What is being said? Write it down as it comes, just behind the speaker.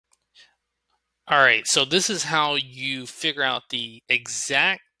All right, so this is how you figure out the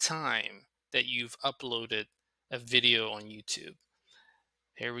exact time that you've uploaded a video on YouTube.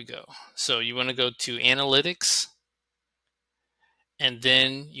 Here we go. So you want to go to Analytics, and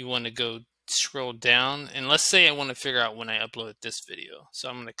then you want to go scroll down. And let's say I want to figure out when I uploaded this video. So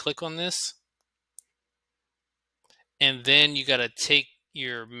I'm going to click on this, and then you got to take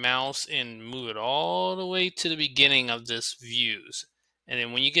your mouse and move it all the way to the beginning of this views. And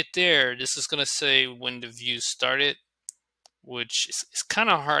then when you get there, this is going to say when the views started, which is kind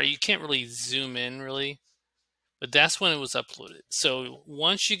of hard. You can't really zoom in really, but that's when it was uploaded. So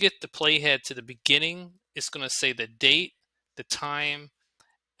once you get the playhead to the beginning, it's going to say the date, the time,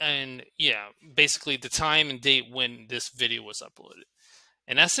 and yeah, basically the time and date when this video was uploaded.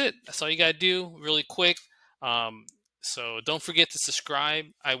 And that's it. That's all you got to do really quick. Um, so don't forget to subscribe.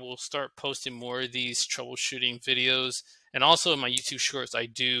 I will start posting more of these troubleshooting videos. And also in my YouTube shorts, I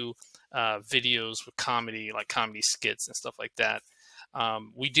do videos with comedy, like comedy skits and stuff like that.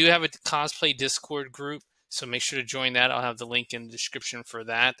 We do have a cosplay Discord group, so make sure to join that. I'll have the link in the description for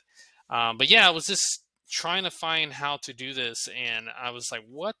that. But yeah, I was just trying to find how to do this, and I was like,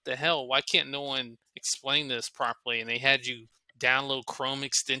 what the hell? Why can't no one explain this properly? And they had you download Chrome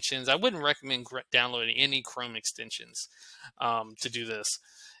extensions. I wouldn't recommend downloading any Chrome extensions to do this.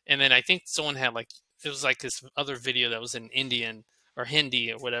 And then I think someone had like, it was like this other video that was in Indian or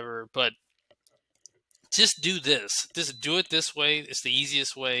Hindi or whatever, but just do this. Just do it this way. It's the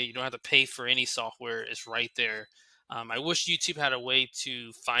easiest way. You don't have to pay for any software. It's right there. I wish YouTube had a way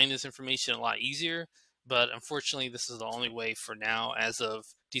to find this information a lot easier, but unfortunately, this is the only way for now as of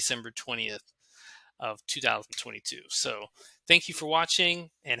December 20th of 2022. So thank you for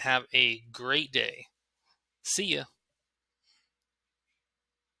watching and have a great day. See ya.